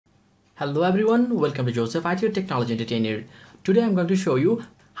Hello everyone, welcome to Joseph IT Technology Entertainer. Today I'm going to show you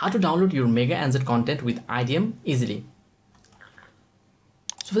how to download your mega.nz content with IDM easily.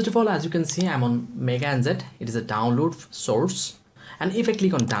 So first of all, as you can see, I'm on mega.nz. It is a download source, and if I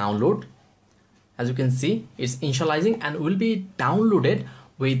click on download, as you can see, it's initializing and will be downloaded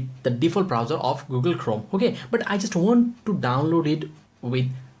with the default browser of Google Chrome. Okay, but I just want to download it with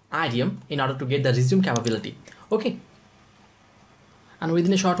IDM in order to get the resume capability. Okay, and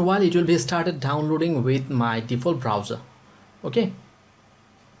within a short while it will be started downloading with my default browser. Okay,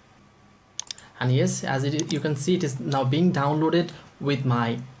 and yes, as it is, you can see it is now being downloaded with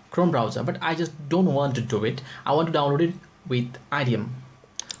my Chrome browser, but I just don't want to do it. I want to download it with IDM.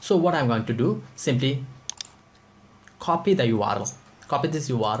 So what I'm going to do, simply copy the URL, copy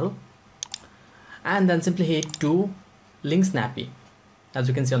this URL, and then simply hit to link snappy. As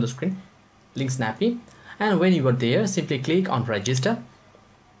you can see on the screen, link snappy, and when you are there, simply click on register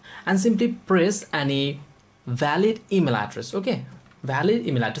and simply press any valid email address. Okay, valid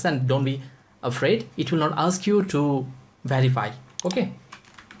email address, and don't be afraid, it will not ask you to verify. Okay,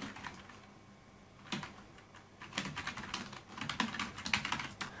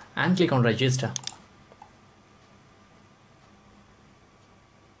 and click on register.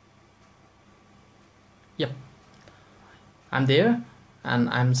 Yep, I'm there and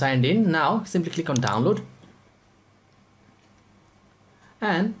I'm signed in. Now simply click on download,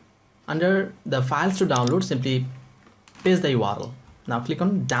 and under the files to download, simply paste the URL. Now click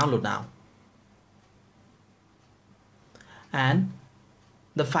on download now, and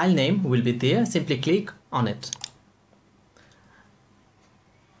the file name will be there. Simply click on it.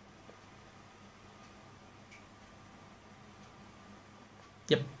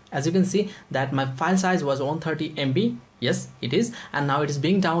 Yep, as you can see that my file size was 130 MB. Yes, it is, and now it is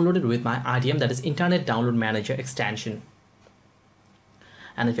being downloaded with my IDM, that is Internet Download Manager extension.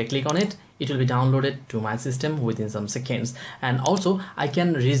 And if I click on it, it will be downloaded to my system within some seconds, and also I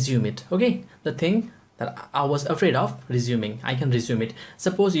can resume it. Okay, the thing that I was afraid of resuming, I can resume it.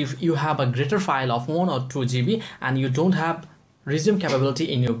 Suppose if you have a greater file of 1 or 2 GB and you don't have resume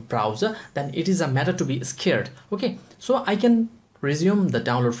capability in your browser, then it is a matter to be scared. Okay, so I can resume the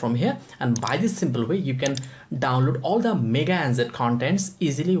download from here, and by this simple way you can download all the mega.nz contents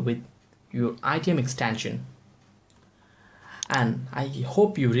easily with your IDM extension. And I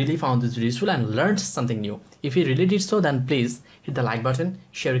hope you really found this useful and learned something new. If you really did so, then please hit the like button,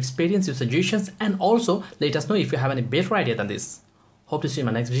 share experience, your suggestions, and also let us know if you have any better idea than this. Hope to see you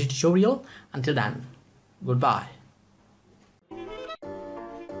in my next video tutorial. Until then, goodbye.